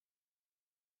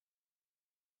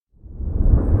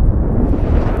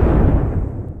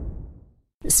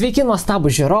Sveiki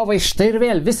nuostabūs žiūrovai, štai ir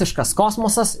vėl visiškas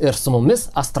kosmosas ir su mumis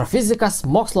astrofizikas,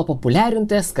 mokslo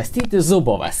populiarintojas Kastytis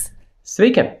Zubovas.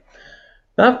 Sveiki.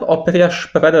 Na, o prieš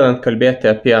pradedant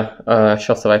kalbėti apie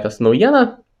šios savaitės naujieną,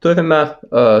 turime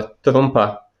trumpą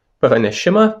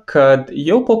pranešimą, kad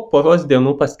jau po poros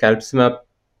dienų paskelbsime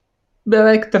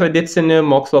beveik tradicinį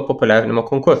mokslo populiarinimo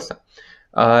konkursą.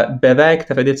 Beveik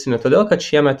tradicinį todėl, kad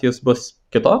šiemet jis bus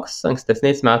kitoks.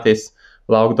 Ankstesniais metais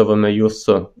laukdavome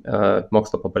jūsų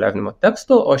mokslo populiarinimo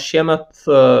tekstų, o šiemet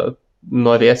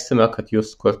norėsime, kad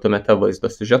jūs kurtumėte vaizdo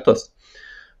siužetus.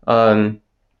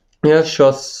 Ir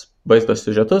šios vaizdo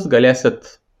siužetus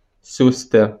galėsit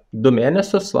siųsti 2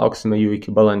 mėnesius, lauksime jų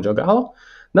iki balandžio galo.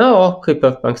 Na, o kaip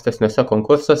ir ankstesniuose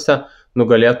konkursuose,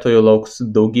 nugalėtojų lauks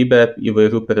daugybė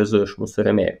įvairių prizų iš mūsų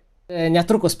rėmėjų.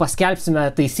 Netrukus paskelbsime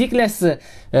taisyklės,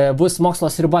 bus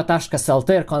mokslos.lt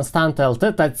ir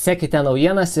konstanta.lt, tad sekite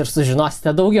naujienas ir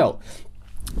sužinosite daugiau.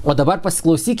 O dabar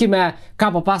pasiklausykime,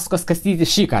 ką papasakos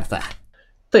Kastytis šį kartą.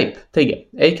 Taip, taigi,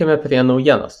 eikime prie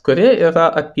naujienos, kuri yra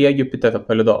apie Jupiterio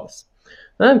palydovus.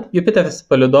 Na, Jupiteris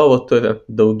palydovų turi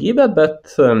daugybę,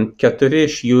 bet 4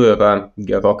 iš jų yra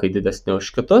gerokai didesni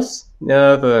už kitus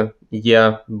ir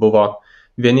jie buvo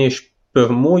vieni iš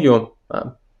pirmųjų,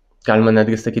 galima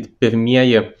netgi sakyti,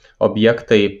 pirmieji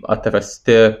objektai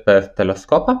atrasti per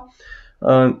teleskopą.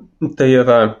 Tai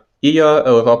yra Io,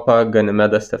 Europa,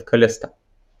 Ganimedas ir Kalista.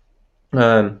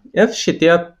 Ir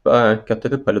šitie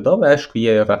 4 palydovai, aišku,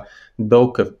 jie yra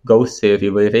daug ir gausiai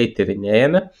ir įvairiai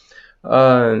tyrinėjami,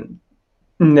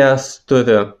 nes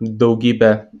turi daugybę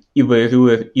įvairių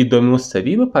ir įdomių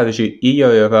savybių. Pavyzdžiui, Io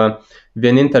yra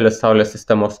vienintelis Saulės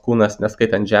sistemos kūnas,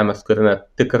 neskaitant Žemės, kuriame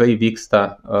tikrai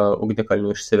vyksta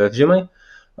ugnikalnių išsiveržimai.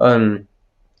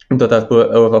 Tuo tarpu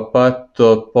Europa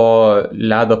po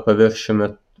ledo paviršiumi,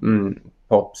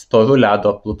 po storu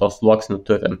ledo plutos sluoksniu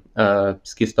turi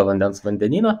skysto vandens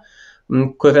vandenyną,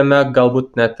 kuriame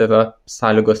galbūt net yra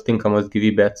sąlygos tinkamos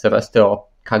gyvybė atsirasti, o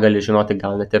ką gali žinoti,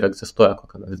 gal net ir egzistuoja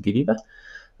kokia nors gyvybė.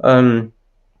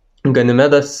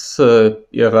 Ganimedas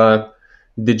yra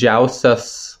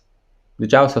didžiausias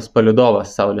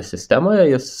palydovas Saulės sistemoje,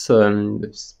 jis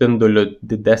spinduliu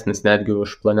didesnis netgi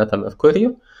už planetą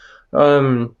Merkurijų.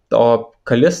 O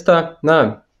Kalista,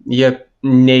 na, jie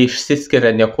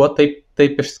neišsiskiria niekuo taip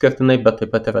išskirtinai, bet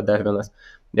taip pat yra dar vienas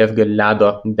irgi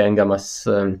ledo dengiamas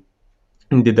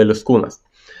didelis kūnas.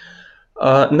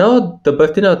 Na, o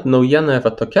dabartinė naujiena yra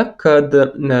tokia, kad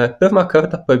pirmą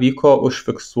kartą pavyko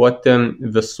užfiksuoti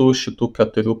visų šitų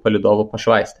 4 palydovų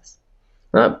pašvaistės.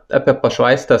 Na, apie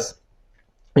pašvaistės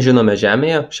žinome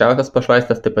Žemėje, šiaurės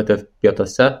pašvaistės, taip pat ir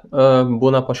pietuose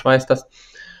būna pašvaistės,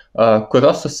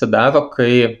 kurios susidaro,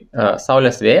 kai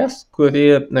Saulės vėjas,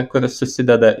 kuris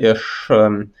susideda iš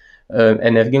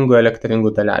energingų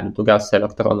elektringų dalelių, daugiausiai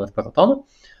elektronų ir protonų,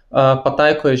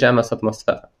 pataiko į Žemės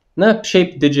atmosferą. Na,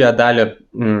 šiaip didžiąją dalį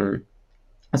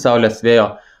Saulės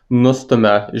vėjo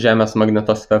nustumia Žemės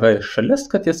magnetosfera iš šalis,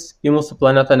 kad jis į mūsų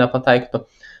planetą nepataiktų,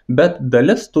 bet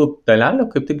dalis tų dalelių,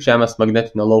 kaip tik Žemės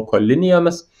magnetinio lauko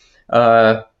linijomis,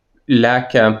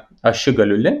 lekia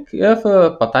ašigalių link ir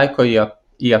pataiko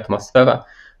į atmosferą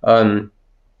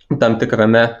tam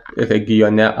tikrame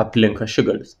regione aplink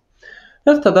ašigalius.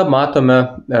 Ir tada matome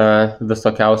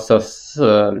visokiausios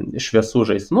šviesų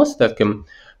žaismus, tarkim,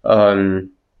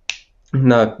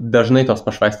 dažnai tos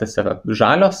pašvaistės yra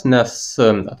žalios, nes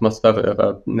atmosferoje yra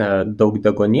daug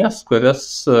deguonies, kuris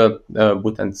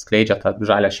būtent skleidžia tą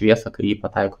žalią šviesą, kai jį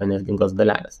pataiko energingos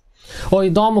dalelės. O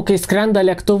įdomu, kai skrenda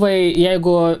lėktuvai,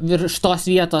 jeigu virš tos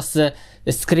vietos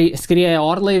skrieja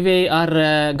orlaiviai, ar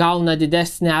gauna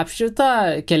didesnį apšvitą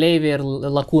keleiviai ir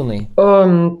lakūnai?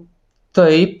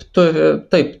 Taip,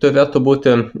 turėtų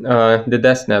būti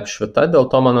didesnė apšvita, dėl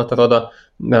to, man atrodo,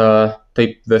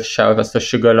 taip virš šiaurės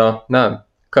ašigalio,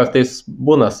 kartais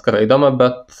būna skraidoma,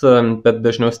 bet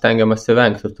dažniau stengiamasi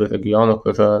vengti tų regionų,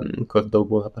 kur daug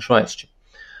būna pašvaisčių.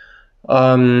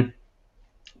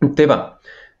 Tai va,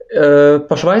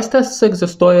 pašvaistės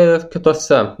egzistuoja ir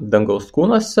kitose dangaus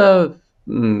kūnuose,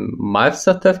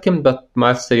 Marse, tarkim, bet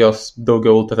Marse jos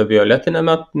daugiau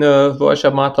ultravioletinėme ruože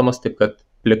matomos, taip kad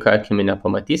plika akimi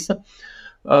nepamatysi.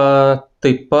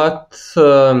 Taip pat,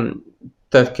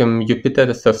 tarkim,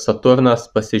 Jupiteris ir Saturnas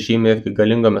pasižymi irgi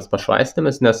galingomis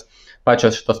pašvaistėmis, nes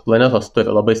pačios šitos planetos turi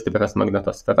labai stiprias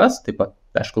magnetosferas, taip pat,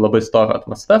 aišku, labai storą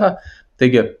atmosferą,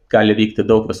 taigi gali vykti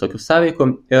daug visokių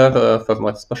sąveikų ir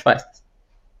formuotis pašvaistės.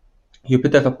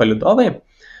 Jupiterio palydovai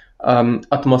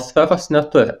atmosferos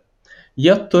neturi.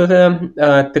 Jie turi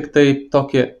tik tai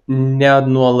tokį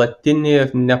nenuolatinį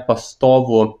ir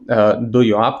nepastovų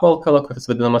dujų apvalkalą, kuris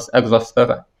vadinamas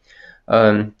egzosfera.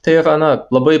 Tai yra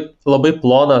labai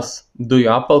plonas dujų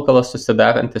apvalkalas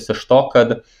susidarantis iš to,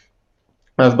 kad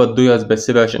arba dujos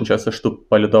besiveržiančios iš tų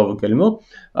palydovų gelmių,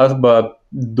 arba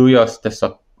dujos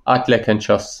tiesiog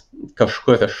atlekiančios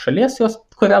kažkur iš šalies, jos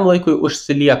kuriam laikui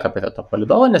užsilieka prie to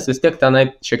palydovo, nes vis tiek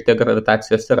tenai šiek tiek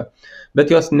gravitacijos yra. Bet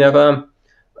jos nėra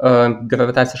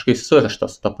gravitaciškai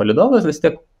surištos su to palydovu ir vis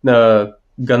tiek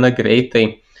gana greitai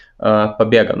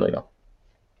pabėga nuo jo.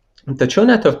 Tačiau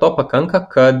net ir to pakanka,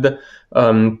 kad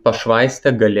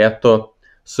pašvaistė galėtų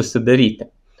susidaryti.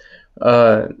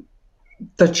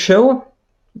 Tačiau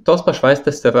tos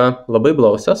pašvaistės yra labai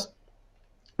blausios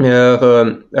ir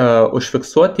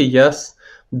užfiksuoti jas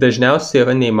dažniausiai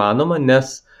yra neįmanoma,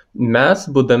 nes mes,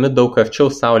 būdami daug arčiau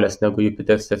Saulės negu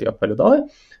Jupiteris ir jo palydovai,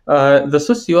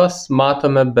 visus juos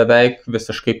matome beveik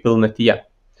visiškai pilnatyje.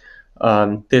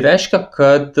 Tai reiškia,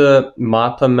 kad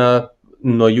matome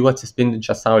nuo jų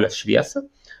atsispindinčią Saulės šviesą,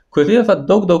 kuri yra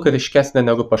daug ryškesnė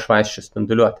negu pašvaisčių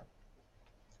spinduliuotė.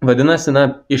 Vadinasi,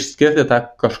 išskirti tą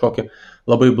kažkokį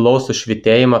labai blausų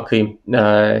švytėjimą,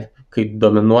 kai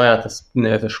dominuoja tas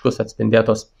ryškus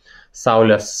atspindėtos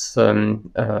Saulės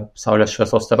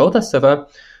šviesos srautas, yra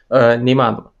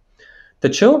neįmanoma.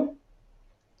 Tačiau,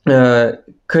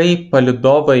 kai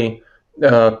palydovai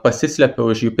pasislepia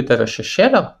už Jupiterio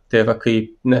šešėlio, tai yra,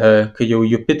 kai jau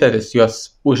Jupiteris juos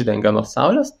uždengia nuo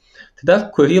Saulės, tai dar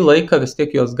kurį laiką vis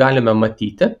tiek juos galime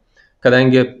matyti,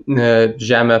 kadangi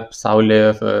Žemė, Saulė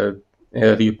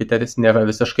ir Jupiteris nėra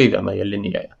visiškai vienoje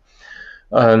linijoje.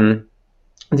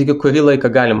 Taigi kurį laiką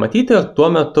galime matyti ir tuo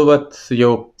metu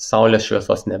jau Saulės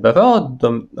šviesos nebėra,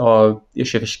 o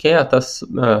išryškėja tas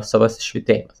savas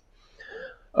švytėjimas.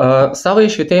 Savą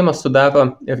švytėjimą sudaro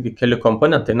irgi keli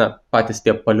komponentai, patys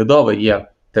tie palydovai, jie,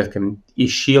 tarkim,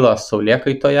 įšyla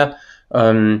saulėkaitoje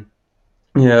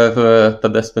ir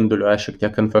tada spinduliuoja šiek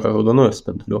tiek infraraudonųjų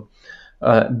spindulių.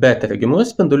 Bet regimųjų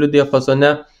spindulių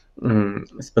diapazone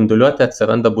spinduliuotė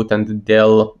atsiranda būtent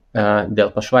dėl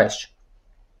pašvaisčių.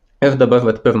 Ir dabar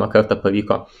pirmą kartą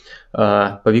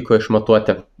pavyko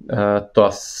išmatuoti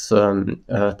tas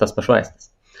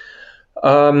pašvaistės.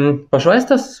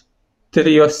 Pašvaistės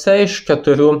 3 iš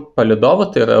 4 palydovų,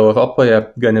 tai yra Europoje,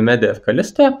 Ganimede ir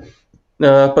Kalistoje,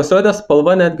 pasirodė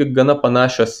spalva netgi gana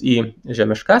panašios į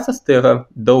žemiškasias, tai yra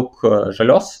daug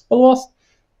žalios spalvos,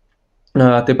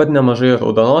 taip pat nemažai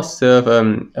raudonos ir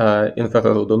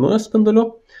infraraudonųjų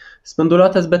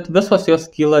spinduliuotės, bet visos jos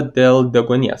kyla dėl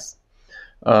deguonies.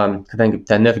 Kadangi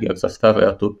ten irgi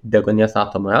egzosferoje tų deguonies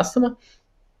atomų esama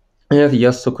ir jie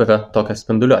sukuria tokią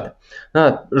spinduliuotę.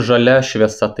 Žalia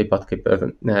šviesa taip pat kaip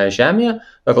ir Žemėje,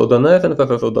 raudona ir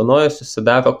infraraudonoji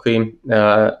susidaro,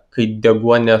 kai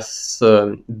deguonies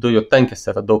dujų tankis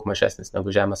yra daug mažesnis negu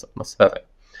Žemės atmosferoje.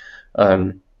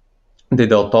 Tai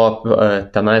dėl to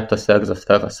tenai tose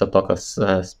egzosferose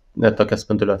tokia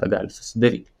spinduliuotė gali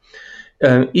susidaryti.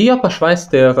 Į jo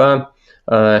pašvaistė yra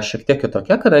šiek tiek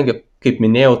kitokia, kadangi, kaip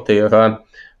minėjau, tai yra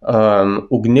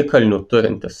ugnikalnių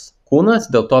turintis kūnas,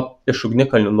 dėl to iš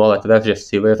ugnikalnių nuolat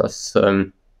veržiasi įvairios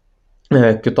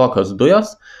kitokios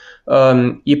dujos,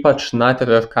 ypač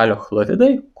natrio ir kalio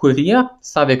chloridai, kurie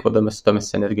sąveikaudami su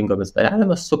tomis energingomis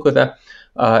dalelėmis sukuria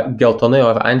geltonai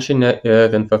oranžinę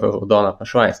ir infraraudoną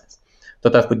pašvaistės. Tuo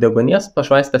tarpu deguonies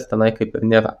pašvaistės tenai kaip ir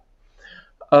nėra.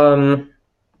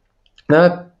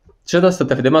 Šitas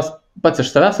atradimas pats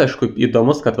iš savęs, aišku,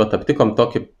 įdomus, kad aptikom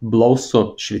tokį blausų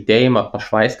švytėjimą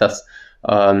pašvaistės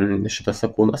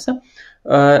šitose kūnuose,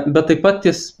 bet taip pat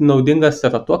jis naudingas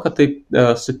yra tuo, kad tai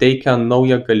suteikia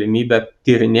naują galimybę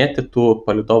tyrinėti tų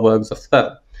palydovų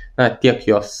egzosferą, tiek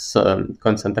jos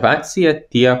koncentraciją,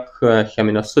 tiek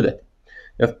cheminę sudėtį.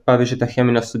 Ir pavyzdžiui, ta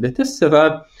cheminė sudėtis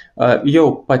jau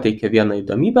pateikia vieną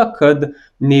įdomybę, kad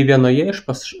nei vienoje iš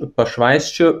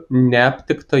pašvaisčių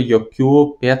neaptikta jokių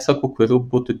pėdsakų, kurių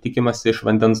būtų tikimasi iš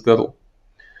vandens garų.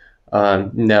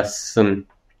 Nes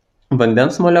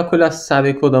vandens molekulės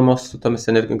sąveikaudamos su tomis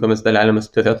energingomis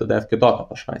dalelėmis turėtų dar kitokią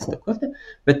pašvaistę kurti,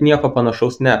 bet nieko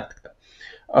panašaus neaptikta.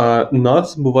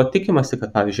 Nors buvo tikimasi,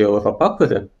 kad, pavyzdžiui, Europa,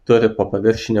 kuri turi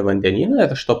popaviršinį vandenyną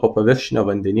ir iš to popaviršinio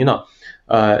vandenyno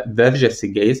veržiasi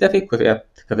geizeriai, kurie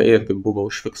tikrai irgi buvo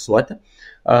užfiksuoti,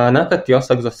 kad jos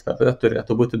egzosferoje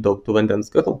turėtų būti daug tų vandens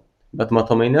garų, bet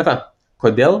matomai nėra.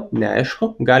 Kodėl?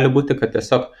 Neaišku. Gali būti, kad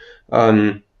tiesiog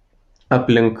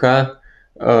aplinka,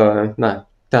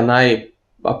 tenai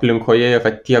aplinkoje yra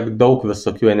tiek daug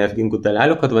visokių energingų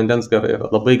dalelių, kad vandens garai yra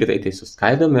labai greitai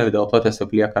suskaidomi ir dėl to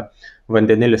tiesiog lieka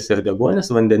vandenilis ir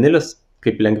deguonis. Vandenilis,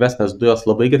 kaip lengvesnės dujos,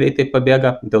 labai greitai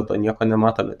pabėga, dėl to nieko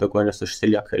nematome, deguonis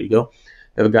užsilieka ilgiau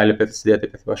ir gali prisidėti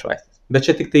prie pašvaistės. Bet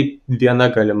čia tik tai viena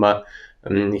galima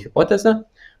hipotezė,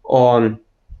 o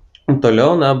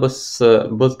toliau,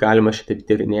 bus galima šitaip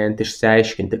tyrinėjant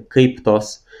išsiaiškinti, kaip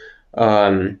tos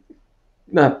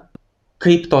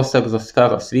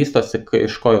egzosferos vystosi,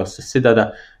 iš ko jos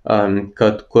susideda,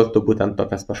 kad kurtų būtent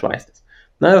tokias pašvaistės.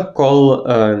 Na ir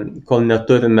kol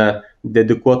neturime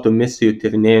dedikuotų misijų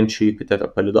tyrinėjančių Jupiterio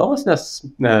palydovus, nes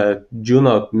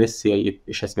Juno misija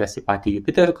iš esmės į patį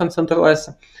Jupiterį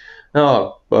koncentruojasi,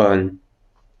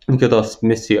 kitos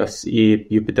misijos į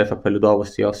Jupiterio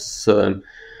palydovus jos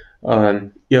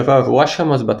yra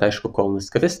ruošiamas, bet aišku, kol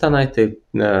nuskris tenai, tai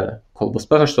kol bus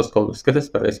paruoštos, kol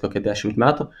nuskris, praeis kokie 10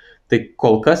 metų, tai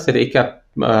kol kas reikia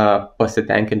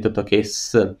pasitenkinti tokiais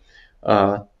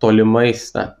tolimais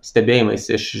stebėjimais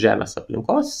iš Žemės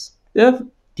aplinkos ir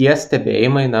tie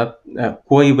stebėjimai,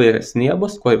 kuo įvairesni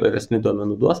bus, kuo įvairesni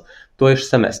duomenų duos, tuo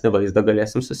išsamesnį vaizdą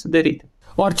galėsim susidaryti.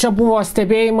 O ar čia buvo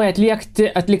stebėjimai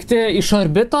atlikti iš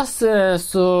orbitos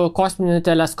su kosminiu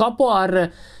teleskopu, ar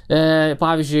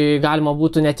pavyzdžiui galima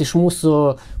būtų net iš mūsų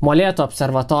Molėtų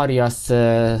observatorijos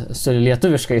su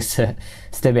lietuviškais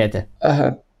stebėti?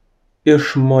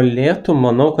 Iš Molėtų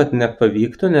manau, kad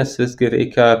nepavyktų, nes visgi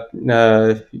reikia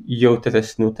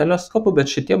jautresnių teleskopų,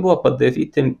 bet šitie buvo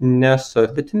padaryti ne su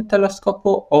orbitiniu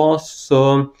teleskopu, o su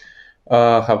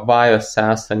Havajuose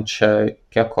esančia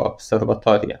Keko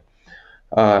observatorija,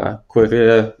 kuri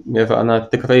yra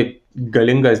tikrai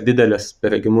galingas didelis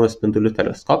regimųjų spindulių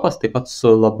teleskopas, taip pat su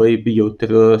labai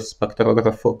jautriu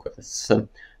spektrografu, kuris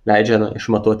leidžia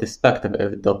išmatuoti spektrą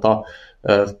ir dėl to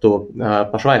tų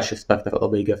pašvaisčių spektrą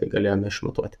labai gerai galėjome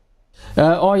išmatuoti.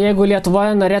 O jeigu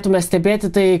Lietuvoje norėtume stebėti,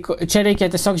 tai čia reikia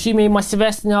tiesiog žymiai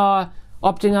masyvesnio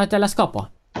optinio teleskopo?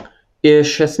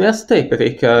 Iš esmės taip,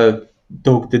 reikia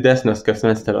daug didesnio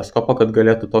skersmens teleskopo, kad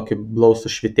galėtų tokį blausų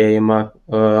švytėjimą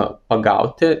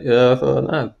pagauti ir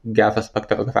gerą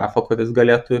spektrografą, kuris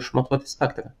galėtų išmatuoti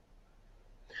spektrą.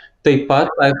 Taip pat,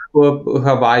 aišku,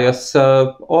 Havajuose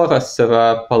oras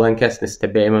yra palankesnis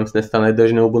stebėjimams, nes tenai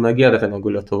dažniau būna giedra negu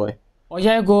Lietuvoje. O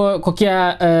jeigu kokie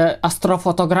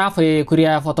astrofotografai, kurie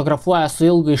fotografuoja su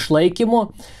ilgu išlaikymu,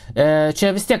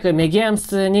 čia vis tiek mėgėjams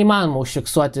neįmanoma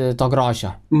užfiksuoti to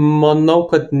grožio? Manau,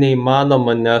 kad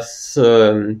neįmanoma, nes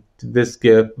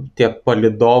visgi tie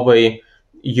palydovai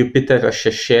Jupiterio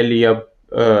šešėlyje,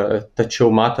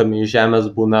 tačiau matomi iš Žemės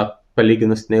būna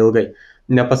palyginus neilgai.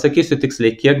 Nepasakysiu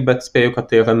tiksliai kiek, bet spėju, kad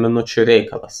tai yra minučių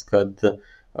reikalas, kad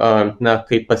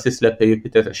kai pasislepia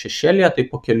Jupiterio šešėlyje, tai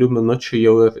po kelių minučių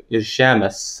jau ir iš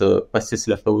Žemės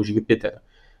pasislepia už Jupiterio.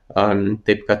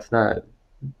 Taip kad,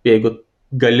 jeigu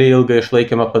gali ilgą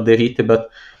išlaikymą padaryti,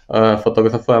 bet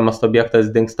fotografuojamas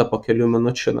objektas dingsta po kelių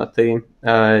minučių, tai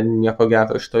nieko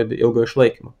gero iš to ilgo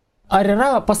išlaikymo. Ar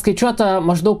yra paskaičiuota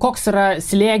maždaug koks yra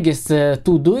slėgis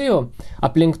tų dujų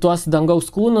aplink tuos dangaus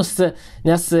kūnus,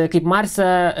 nes kaip Marse,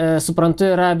 suprantu,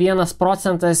 yra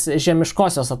 1%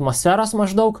 žemiškosios atmosferos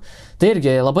maždaug, tai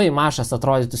irgi labai mažas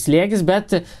atrodytų slėgis,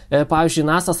 bet, pavyzdžiui,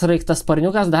 NASA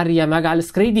sraigtasparniukas dar jame gali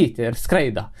skraidyti ir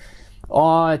skraido.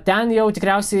 O ten jau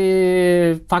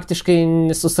tikriausiai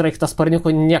faktiškai su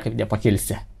sraigtasparniuku niekaip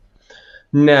nepakilsi.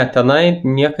 Ne, tenai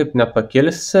niekaip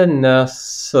nepakilsi, nes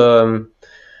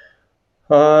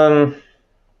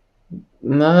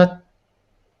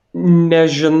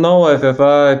nežinau, ar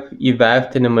yra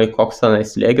įvertinimai, koks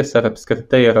tenais slėgis, ar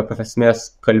apskritai yra prasmės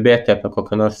kalbėti apie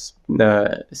kokią nors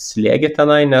slėgį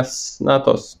tenai, nes,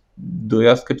 tos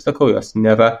dujos, kaip sakau, jos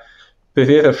nėra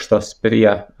pririštos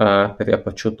prie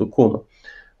pačių tų kūnų.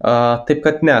 Taip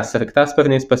kad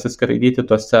sraigtasparniais pasiskraidyti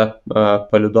tuose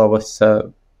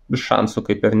palydovuose šansų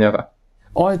kaip ir nėra.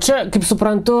 O čia, kaip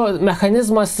suprantu,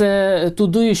 mechanizmas tų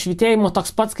dujų švytėjimo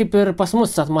toks pats kaip ir pas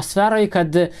mus atmosferai,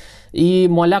 kad į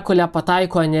molekulę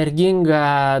pataiko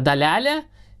energinga dalelė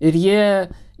ir ji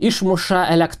išmuša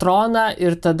elektroną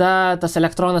ir tada tas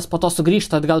elektronas po to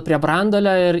sugrįžta atgal prie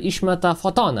branduolio ir išmeta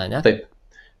fotoną, ne?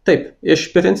 Taip,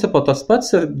 iš principo tas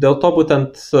pats ir dėl to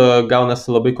būtent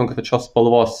gaunasi labai konkrečios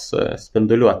spalvos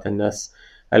spinduliuotė, nes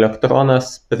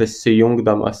elektronas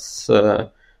prisijungdamas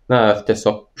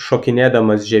tiesiog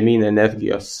šokinėdamas žemyn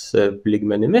energijos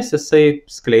lygmenimis, jisai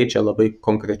skleidžia labai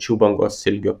konkrečių bangos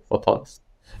ilgio fotonus.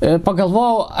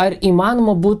 Pagalvojau, ar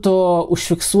įmanoma būtų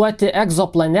užfiksuoti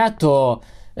egzoplanetų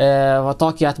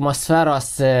tokį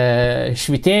atmosferos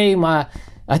švytėjimą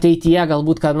ateityje,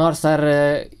 galbūt kad nors, ar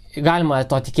galima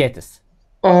to tikėtis?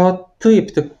 O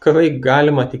taip, tikrai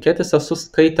galima tikėtis. Esu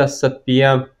skaitęs apie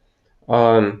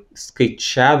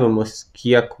skaičiavimus,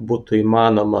 kiek būtų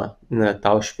įmanoma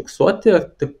tą užfiksuoti ir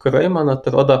tikrai, man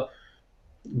atrodo,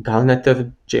 gal net ir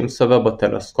Džeimso Vebo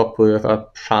teleskopu yra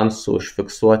šansų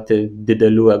užfiksuoti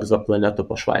didelių egzoplanetų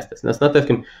pašvaistės. Nes,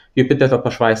 tarkim, Jupiterio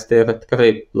pašvaistė yra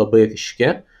tikrai labai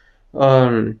ryški,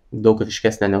 daug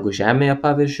ryškesnė negu Žemėje,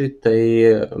 pavyzdžiui, tai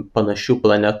panašių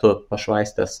planetų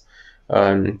pašvaistės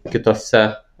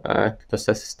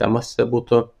kitose sistemose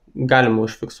būtų galima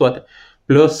užfiksuoti.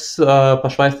 Plus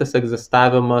pašvaistės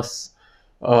egzistavimas,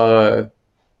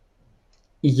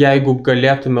 jeigu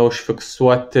galėtume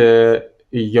užfiksuoti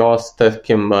jos,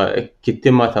 tarkim,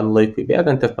 kitimą ten laikui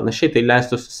bėgant ir panašiai, tai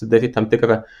leistų susidaryti tam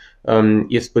tikrą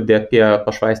įspūdį apie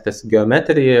pašvaistės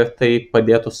geometriją ir tai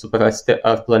padėtų suprasti,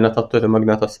 ar planeta turi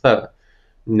magnetosferą.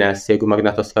 Nes jeigu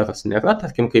magnetosferos nėra,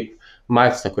 tarkim, kaip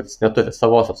Marse, kuris neturi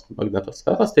savosios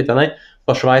magnetosferos, tai tenai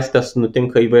pašvaistės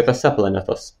nutinka įvairiose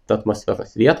planetos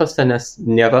atmosferos vietose, nes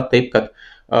nėra taip, kad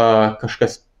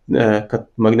kad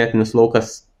magnetinis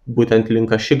laukas būtent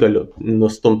link ašigalių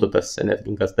nustumtų tas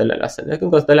energingas dalelės.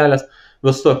 Energingas dalelės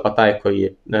visur pataiko į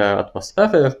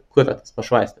atmosferą ir kuria tas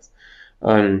pašvaistės.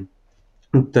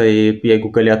 Tai jeigu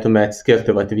galėtume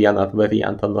atskirti vieną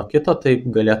variantą nuo kito, tai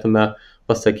galėtume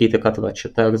pasakyti, kad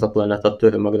šita egzoplaneta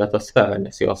turi magnetosferą,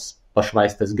 nes jos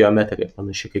pašvaistės geometrija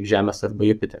panaši kaip Žemės arba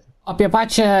Jupiterio. Apie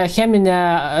pačią cheminę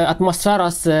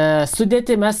atmosferos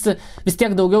sudėtį mes vis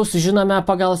tiek daugiau sužinome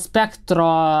pagal spektro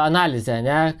analizę,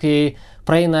 ne? Kai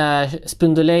praeina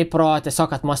spinduliai pro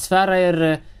tiesiog atmosferą ir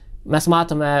mes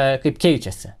matome, kaip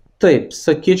keičiasi. Taip,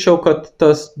 sakyčiau, kad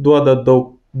tas duoda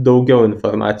daugiau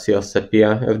informacijos apie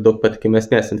ir daug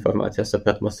patikimesnės informacijos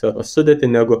apie atmosferos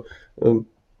sudėtį negu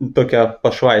tokia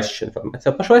pašvaisčių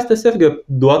informacija. Pašvaistės irgi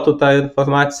duotų tą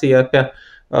informaciją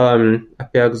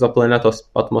apie egzoplanetos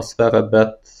atmosferą,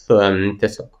 bet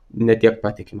tiesiog netiek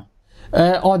patikima.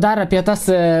 O dar apie tas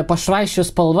pašvaisčių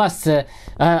spalvas.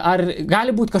 Ar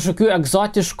gali būti kažkokių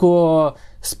egzotiškų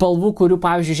spalvų, kurių,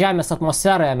 pavyzdžiui, Žemės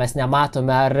atmosferoje mes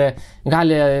nematome? Ar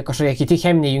gali kažkokie kiti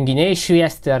cheminiai junginiai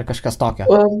šviesti ar kažkas tokio?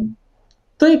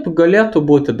 Taip, galėtų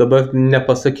būti. Dabar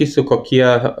nepasakysiu, kokie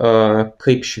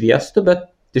kaip šviestų, bet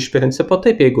iš principo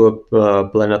taip, jeigu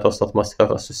planetos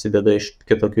atmosfera susideda iš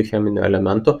kitokių cheminių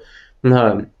elementų,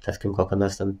 tarkim, kokią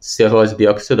nors sieros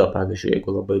dioksido, pavyzdžiui,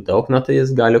 jeigu labai daug, tai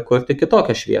jis gali kurti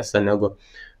kitokią šviesą negu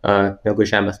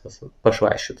Žemės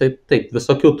pašvaisčių. Taip,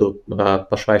 visokių tų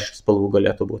pašvaisčių spalvų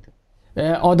galėtų būti.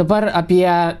 O dabar apie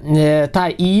tą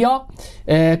Ijo,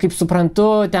 kaip suprantu,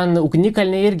 ten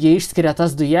ugnikalniai irgi išskiria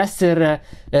tas dujas ir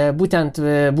būtent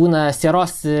būna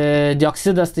sieros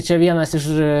dioksidas, tai čia vienas iš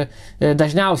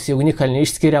dažniausiai ugnikalnių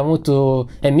išskiriamų tų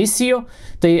emisijų.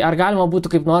 Tai ar galima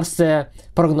būtų kaip nors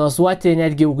prognozuoti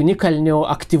netgi ugnikalnių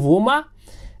aktyvumą,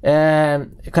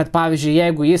 kad pavyzdžiui,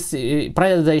 jeigu jis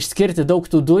pradeda išskirti daug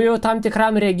tų dujų tam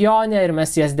tikram regione ir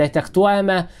mes jas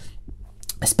detektuojame,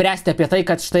 spręsti apie tai,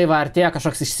 kad štai artėja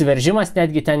kažkoks išsiveržimas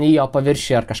netgi ten į jo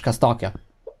paviršių ar kažkas tokio?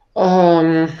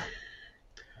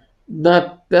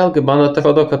 Vėlgi, man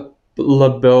atrodo, kad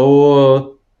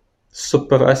labiau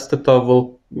suprasti to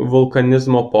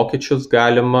vulkanizmo pokyčius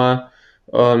galima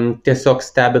tiesiog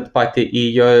stebint patį į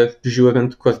jo ir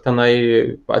žiūrint, kur tenai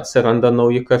atsiranda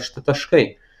nauji karšti taškai,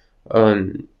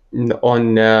 o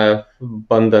ne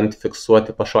bandant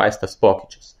fiksuoti pašvaistės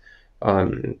pokyčius.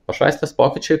 Pašvaistės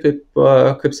pokyčiai,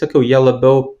 kaip sakiau, jie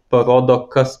labiau parodo,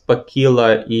 kas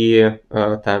pakyla į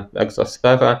tą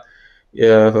egzosferą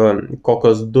ir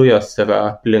kokios dujos yra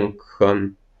aplink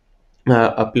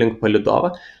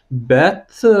palydovą,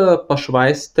 bet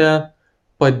pašvaistė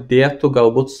padėtų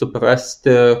galbūt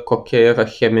suprasti, kokia yra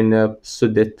cheminė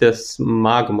sudėtis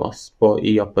magmos po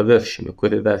į jo paviršiumi,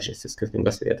 kuri veržiasi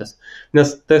skirtingas vietas.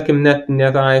 Nes, tarkim, net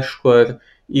nėra aišku, ar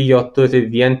į jo turi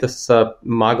vientisą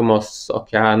magmos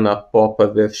okeaną po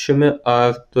paviršiumi,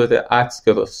 ar turi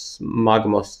atskirus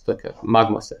magmos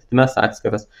ertmes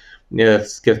atskiras ir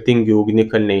skirtingi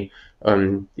ugnikalniai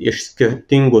iš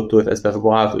skirtingų tų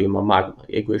rezervuarų ima magmą.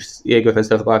 Jeigu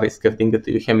rezervuarai skirtingi,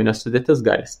 tai jų cheminė sudėtis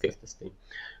gali skirtis. Tai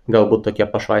galbūt tokie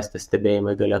pašvaistės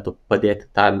stebėjimai galėtų padėti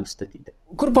tą nustatyti.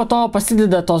 Kur po to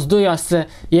pasideda tos dujos,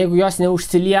 jeigu jos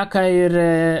neužsilieka ir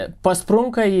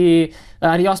pasprunka,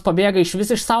 ar jos pabėga iš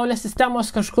Saulės sistemos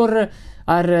kažkur,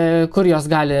 ar kur jos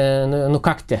gali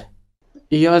nukakti?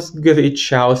 Jos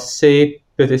greičiausiai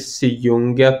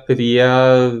prisijungia prie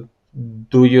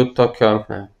dujų tokio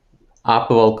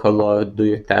apvalkalo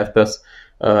dujų terpės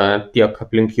tiek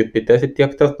aplink Jupiterį,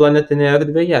 tiek tarpplanetinėje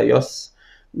erdvėje. Jos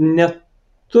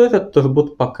neturi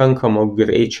turbūt pakankamo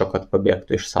greičio, kad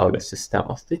pabėgtų iš Saulės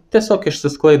sistemos. Tai tiesiog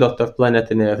išsisklaido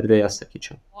tarpplanetinėje erdvėje,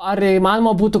 sakyčiau. Ar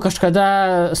įmanoma būtų kažkada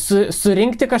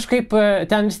surinkti kažkaip,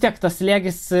 ten vis tiek tas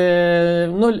slėgis,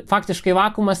 faktiškai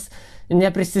vakuumas,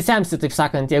 neprisisemsi, taip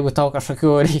sakant, jeigu tau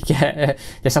kažkokių reikia,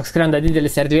 tiesiog skrenda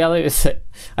didelis erdvėlaivis,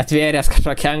 atvėręs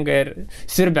kažkokią angą ir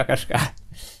siurbia kažką.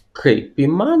 Kaip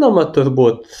įmanoma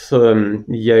turbūt,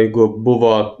 jeigu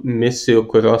buvo misijų,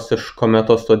 kurios iš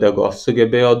kometos uodegos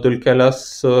sugebėjo dulkeles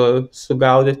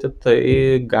sugaudyti, tai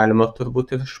galima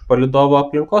turbūt ir iš palydovo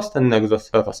aplinkos ten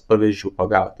egzosferos pavyzdžių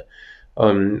pagauti.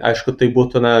 Aišku, tai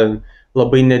būtų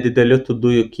labai nedideli tų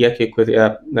dujų kiekiai,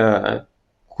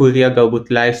 kurie galbūt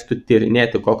leistų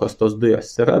tyrinėti, kokios tos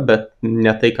dujos yra, bet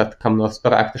ne tai, kad kam nors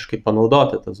praktiškai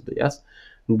panaudoti tas dujas.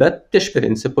 Bet iš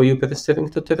principo jų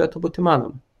prisirinkti turėtų būti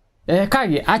įmanoma.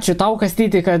 Kągi, ačiū tau,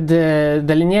 Kastyti, kad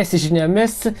daliniesi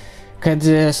žiniomis, kad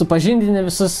supažindini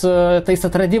visus tais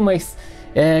atradimais.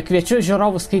 Kviečiu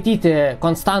žiūrovus skaityti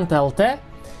Konstantą LT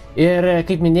ir,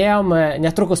 kaip minėjom,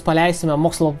 netrukus paleisime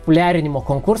mokslo populiarinimo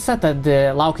konkursą, tad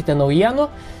laukite naujienų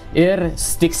ir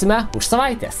susitiksime už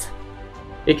savaitės.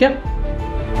 Iki.